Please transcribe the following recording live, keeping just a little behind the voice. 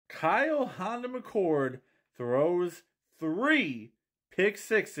Kyle Honda McCord throws 3 pick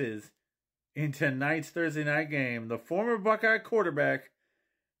sixes in tonight's Thursday night game. The former Buckeye quarterback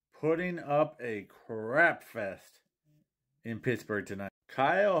putting up a crap fest in Pittsburgh tonight.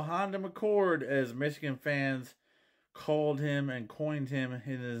 Kyle Honda McCord, as Michigan fans called him and coined him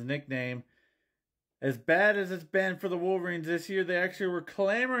in his nickname. As bad as it's been for the Wolverines this year, they actually were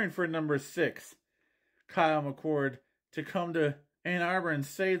clamoring for number 6, Kyle McCord, to come to Ann Arbor and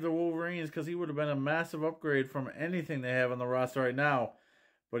save the Wolverines, because he would have been a massive upgrade from anything they have on the roster right now.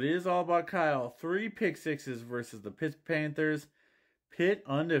 But it is all about Kyle. 3 pick sixes versus the Pitt Panthers. Pitt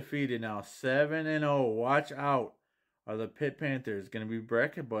undefeated now, 7-0. Watch out. Are the Pitt Panthers going to be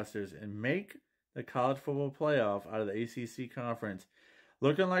bracket busters and make the college football playoff out of the ACC conference?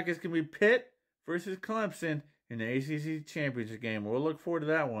 Looking like it's going to be Pitt versus Clemson in the ACC championship game. We'll look forward to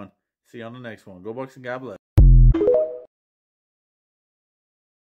that one. See you on the next one. Go Bucks and God bless.